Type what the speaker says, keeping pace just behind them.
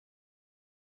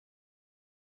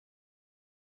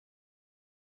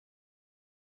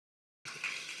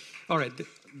All right,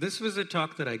 this was a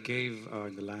talk that I gave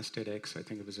in the last TEDx. I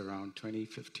think it was around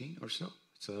 2015 or so.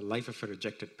 It's a life of a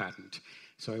rejected patent.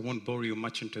 So I won't bore you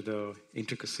much into the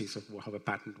intricacies of how a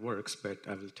patent works, but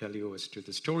I will tell you as to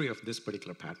the story of this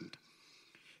particular patent.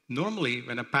 Normally,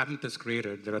 when a patent is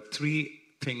created, there are three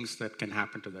things that can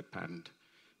happen to that patent.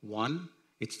 One,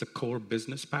 it's the core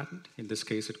business patent. In this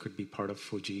case, it could be part of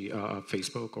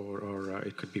Facebook, or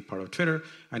it could be part of Twitter,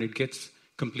 and it gets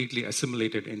completely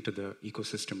assimilated into the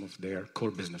ecosystem of their core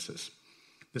businesses.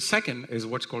 The second is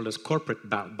what's called as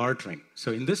corporate bartering.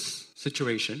 So in this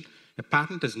situation, a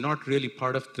patent is not really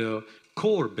part of the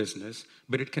core business,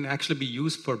 but it can actually be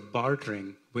used for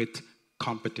bartering with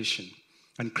competition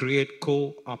and create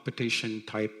co-opetition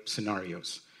type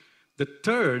scenarios. The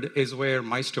third is where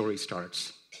my story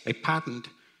starts. A patent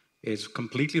is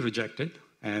completely rejected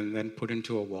and then put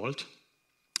into a vault.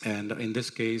 And in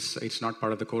this case, it's not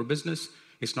part of the core business.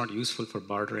 It's not useful for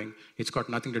bartering. It's got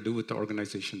nothing to do with the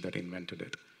organization that invented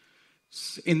it.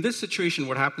 In this situation,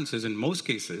 what happens is, in most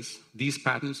cases, these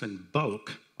patents in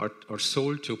bulk are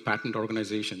sold to patent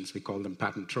organizations. We call them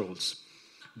patent trolls.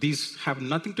 These have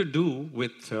nothing to do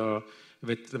with the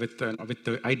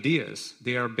ideas.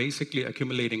 They are basically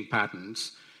accumulating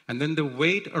patents, and then they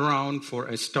wait around for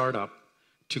a startup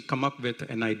to come up with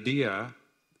an idea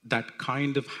that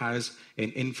kind of has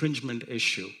an infringement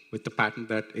issue with the patent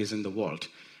that is in the vault.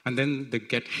 And then they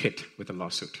get hit with a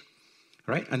lawsuit,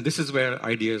 right? And this is where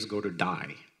ideas go to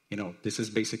die. This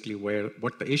is basically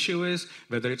what the issue is,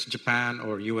 whether it's Japan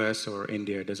or US or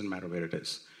India, it doesn't matter where it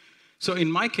is. So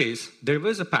in my case, there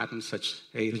was a patent, such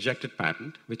a rejected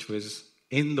patent, which was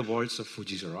in the vaults of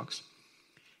Fuji Xerox.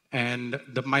 And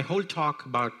my whole talk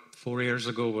about 4 years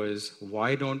ago was,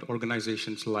 why don't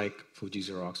organizations like Fuji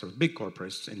Xerox or big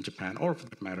corporates in Japan, or for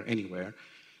that matter, anywhere,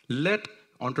 let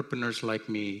entrepreneurs like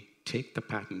me take the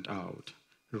patent out,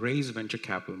 raise venture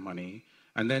capital money,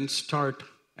 and then start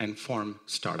and form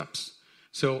startups.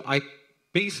 So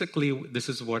this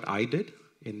is what I did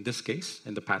in this case,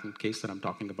 in the patent case that I'm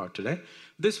talking about today.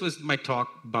 This was my talk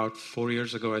about 4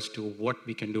 years ago as to what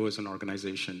we can do as an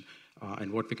organization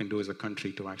and what we can do as a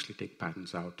country to actually take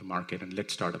patents out to market and let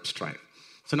startups thrive.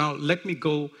 So now let me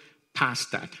go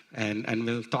past that, and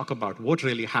we'll talk about what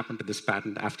really happened to this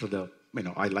patent after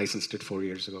I licensed it 4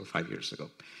 years ago, 5 years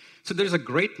ago. So there's a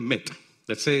great myth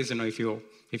that says,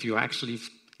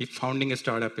 if founding a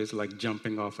startup is like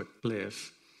jumping off a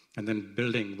cliff and then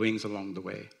building wings along the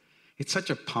way. It's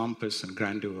such a pompous and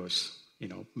grandiose,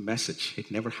 message. It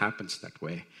never happens that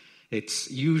way.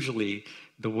 It's usually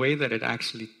the way that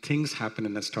things happen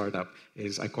in a startup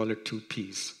is, I call it 2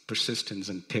 Ps, persistence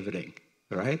and pivoting,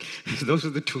 right? Those are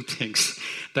the 2 things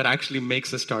that actually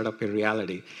makes a startup a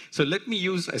reality. So let me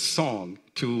use a song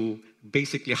to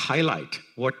basically highlight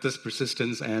what this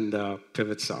persistence and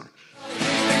pivots are.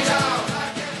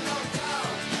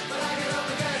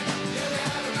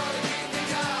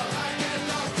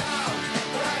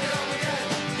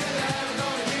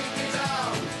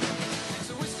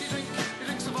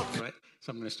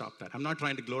 So I'm going to stop that. I'm not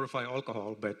trying to glorify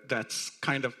alcohol, but that's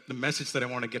kind of the message that I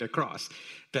want to get across,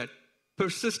 that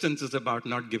persistence is about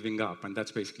not giving up, and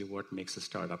that's basically what makes a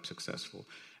startup successful.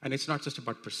 And it's not just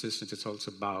about persistence, it's also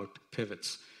about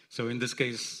pivots. So in this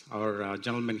case, our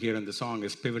gentleman here in the song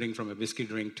is pivoting from a whiskey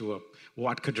drink to a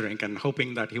vodka drink and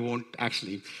hoping that he won't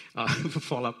actually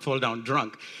fall down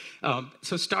drunk.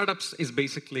 So startups is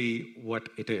basically what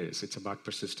it is. It's about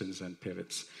persistence and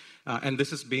pivots. And this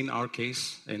has been our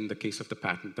case in the case of the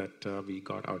patent that we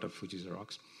got out of Fuji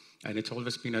Xerox. And it's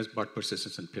always been about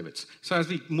persistence and pivots. So as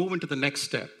we move into the next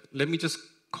step, let me just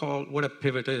call what a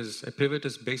pivot is. A pivot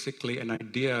is basically an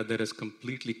idea that has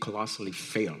completely, colossally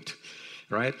failed,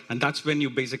 right? And that's when you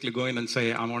basically go in and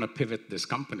say, I want to pivot this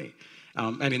company.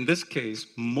 And in this case,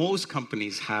 most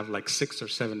companies have like 6 or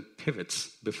 7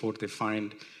 pivots before they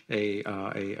find a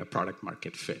product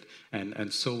market fit.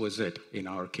 And so was it in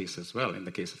our case as well, in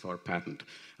the case of our patent.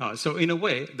 So in a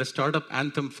way, the startup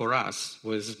anthem for us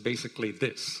was basically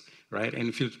this, right? And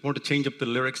if you want to change up the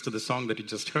lyrics to the song that you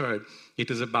just heard,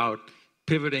 it is about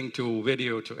pivoting to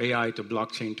video, to AI, to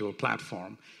blockchain, to a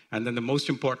platform. And then the most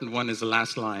important one is the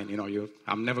last line,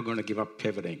 I'm never going to give up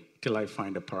pivoting till I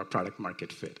find a product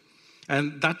market fit.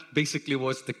 And that basically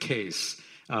was the case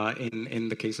in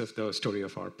the case of the story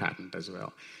of our patent as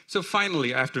well. So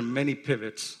finally, after many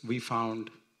pivots, we found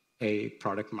a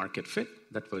product market fit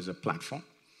that was a platform.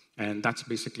 And that's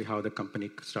basically how the company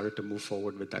started to move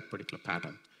forward with that particular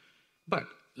patent. But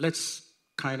let's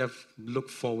kind of look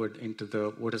forward into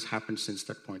what has happened since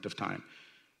that point of time.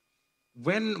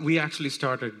 When we actually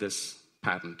started this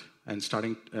patent and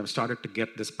started to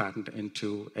get this patent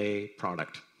into a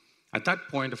product, At that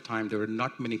point of time, there were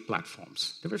not many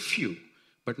platforms. There were few,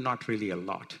 but not really a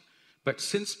lot. But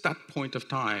since that point of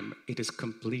time, it has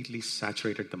completely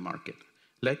saturated the market.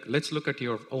 Let's look at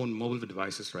your own mobile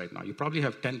devices right now. You probably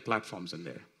have 10 platforms in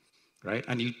there, right?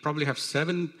 And you probably have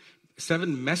seven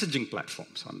messaging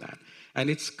platforms on that. And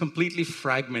it's completely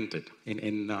fragmented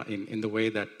in the way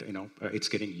that it's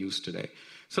getting used today.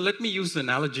 So let me use the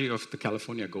analogy of the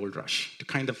California gold rush to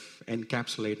kind of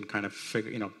encapsulate and kind of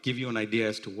figure, give you an idea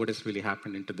as to what has really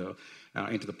happened into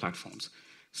the platforms.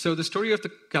 So the story of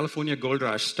the California gold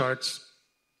rush starts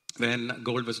when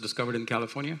gold was discovered in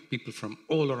California. People from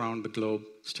all around the globe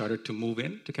started to move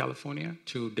in to California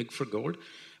to dig for gold.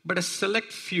 But a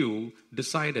select few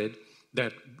decided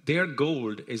that their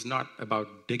gold is not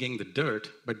about digging the dirt,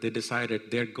 but they decided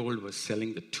their gold was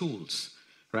selling the tools,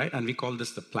 right? And we call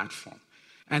this the platform.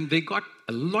 And they got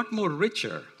a lot more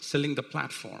richer selling the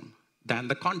platform than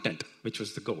the content, which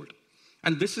was the gold.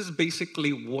 And this is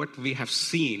basically what we have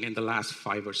seen in the last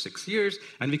 5 or 6 years,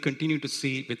 and we continue to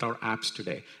see with our apps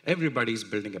today. Everybody's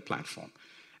building a platform.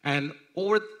 And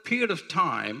over a period of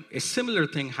time, a similar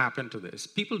thing happened to this.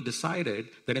 People decided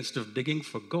that instead of digging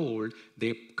for gold,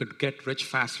 they could get rich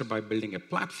faster by building a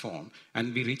platform,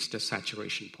 and we reached a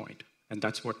saturation point. And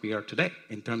that's what we are today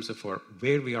in terms of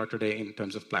where we are today in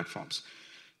terms of platforms.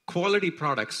 Quality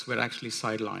products were actually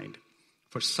sidelined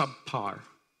for subpar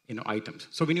items.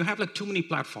 So when you have too many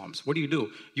platforms, what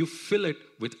do? You fill it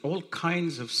with all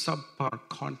kinds of subpar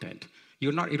content.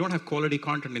 You don't have quality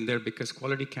content in there because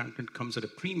quality content comes at a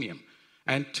premium.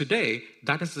 And today,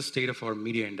 that is the state of our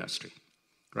media industry,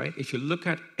 right? If you look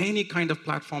at any kind of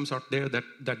platforms out there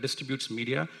that distributes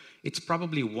media, it's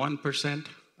probably 1%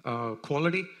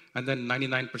 quality, and then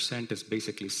 99% is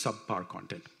basically subpar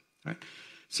content, right?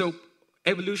 So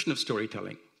evolution of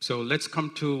storytelling. So let's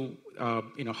come to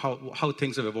how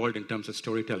things have evolved in terms of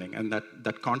storytelling and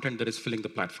that content that is filling the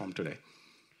platform today.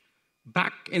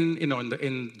 Back in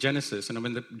Genesis, in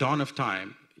the dawn of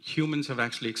time, humans have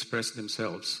actually expressed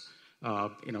themselves,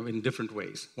 in different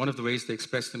ways. One of the ways they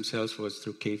expressed themselves was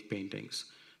through cave paintings.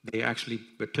 They actually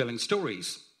were telling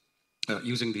stories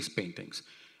using these paintings.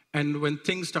 And when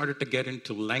things started to get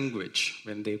into language,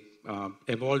 when they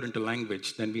evolved into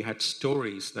language, then we had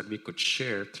stories that we could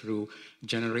share through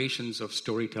generations of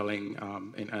storytelling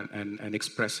and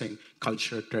expressing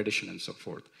culture, tradition, and so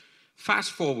forth.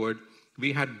 Fast forward,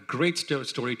 we had great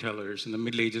storytellers in the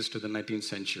Middle Ages to the 19th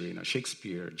century.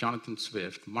 Shakespeare, Jonathan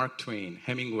Swift, Mark Twain,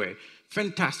 Hemingway,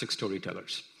 fantastic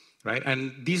storytellers, right?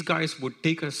 And these guys would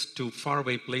take us to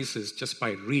faraway places just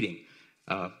by reading.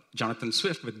 Jonathan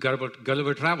Swift with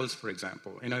Gulliver Travels, for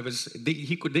example.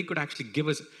 They could actually give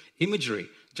us imagery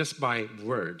just by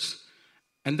words.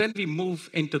 And then we move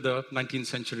into the 19th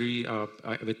century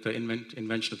with the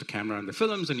invention of the camera and the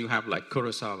films, and you have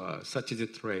Kurosawa,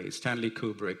 Satyajit Ray, Stanley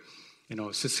Kubrick,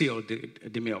 Cecil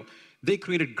DeMille. They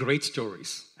created great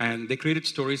stories, and they created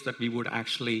stories that we would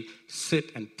actually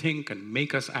sit and think and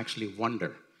make us actually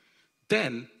wonder.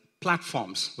 Then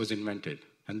platforms was invented,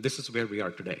 and this is where we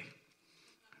are today.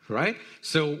 Right?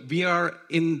 So we are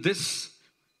in this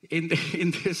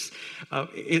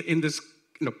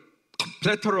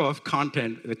plethora of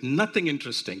content with nothing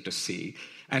interesting to see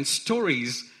and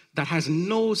stories that has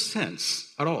no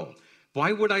sense at all.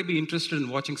 Why would I be interested in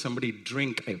watching somebody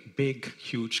drink a big,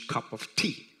 huge cup of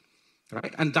tea?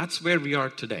 Right? And that's where we are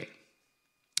today.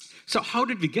 So how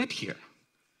did we get here?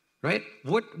 Right?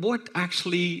 What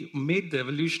actually made the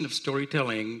evolution of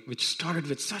storytelling, which started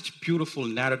with such beautiful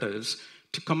narratives,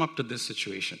 to come up to this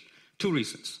situation? 2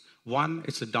 reasons. One,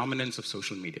 it's the dominance of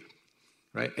social media,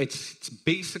 right? It's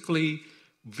basically,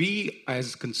 we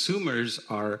as consumers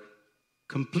are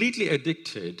completely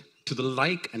addicted to the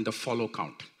like and the follow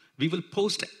count. We will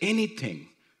post anything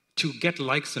to get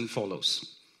likes and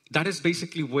follows. That is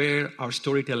basically where our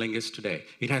storytelling is today.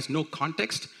 It has no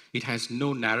context, it has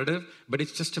no narrative, but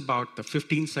it's just about the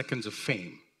 15 seconds of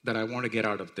fame that I want to get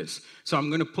out of this. So I'm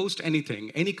going to post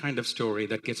anything, any kind of story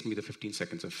that gets me the 15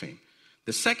 seconds of fame.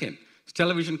 The second is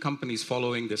television companies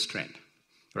following this trend,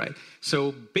 right?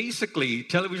 So basically,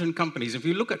 television companies, if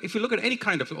you look at any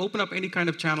kind of, open up any kind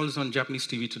of channels on Japanese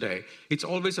TV today, it's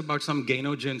always about some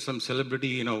geinoujin, some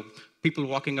celebrity, people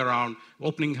walking around,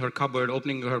 opening her cupboard,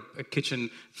 opening her kitchen.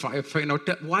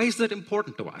 Why is that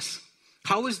important to us?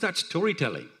 How is that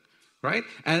storytelling, right?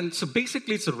 And so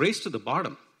basically, it's a race to the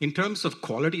bottom in terms of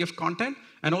quality of content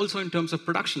and also in terms of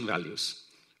production values,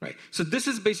 right? So this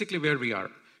is basically where we are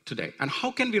today. And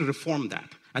how can we reform that?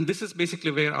 And this is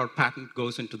basically where our patent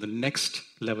goes into the next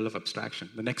level of abstraction,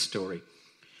 the next story.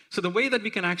 So the way that we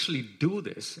can actually do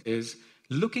this is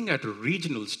looking at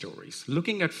regional stories,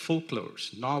 looking at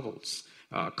folklores, novels,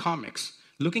 comics,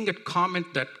 looking at content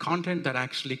that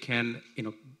actually can,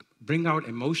 bring out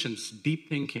emotions, deep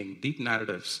thinking, deep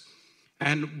narratives.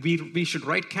 And we should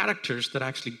write characters that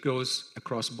actually goes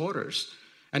across borders.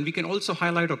 And we can also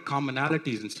highlight our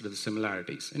commonalities instead of the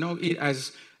similarities.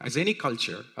 As any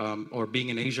culture, or being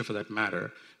in Asia for that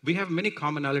matter, we have many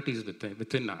commonalities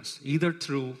within us, either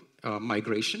through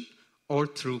migration or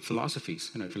through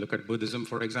philosophies. If you look at Buddhism,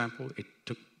 for example, it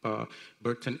took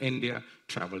birth in India,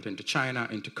 traveled into China,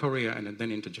 into Korea, and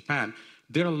then into Japan.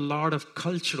 There are a lot of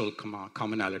cultural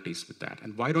commonalities with that.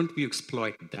 And why don't we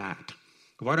exploit that?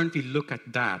 Why don't we look at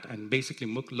that and basically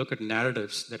look at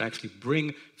narratives that actually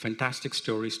bring fantastic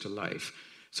stories to life?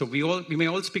 So we may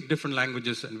all speak different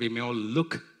languages and we may all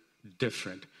look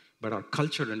different, but our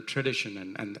culture and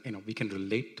tradition and we can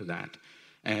relate to that.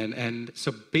 And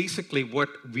so basically what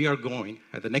we are going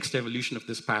at the next evolution of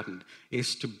this patent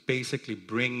is to basically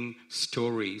bring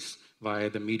stories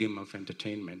via the medium of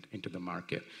entertainment into the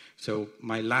market. So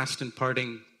my last and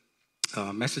parting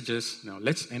messages,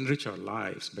 let's enrich our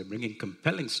lives by bringing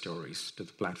compelling stories to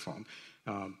the platform.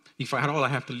 If I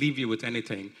have to leave you with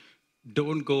anything,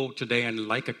 don't go today and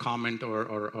like a comment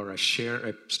or share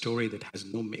a story that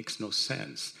makes no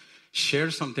sense. Share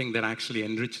something that actually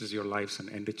enriches your lives and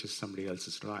enriches somebody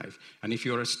else's life. And if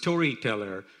you're a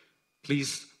storyteller,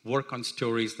 please work on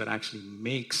stories that actually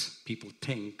makes people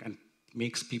think and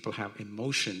makes people have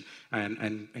emotion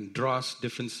and draws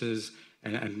differences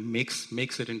and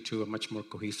makes it into a much more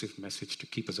cohesive message to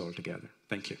keep us all together.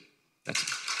 Thank you. That's it.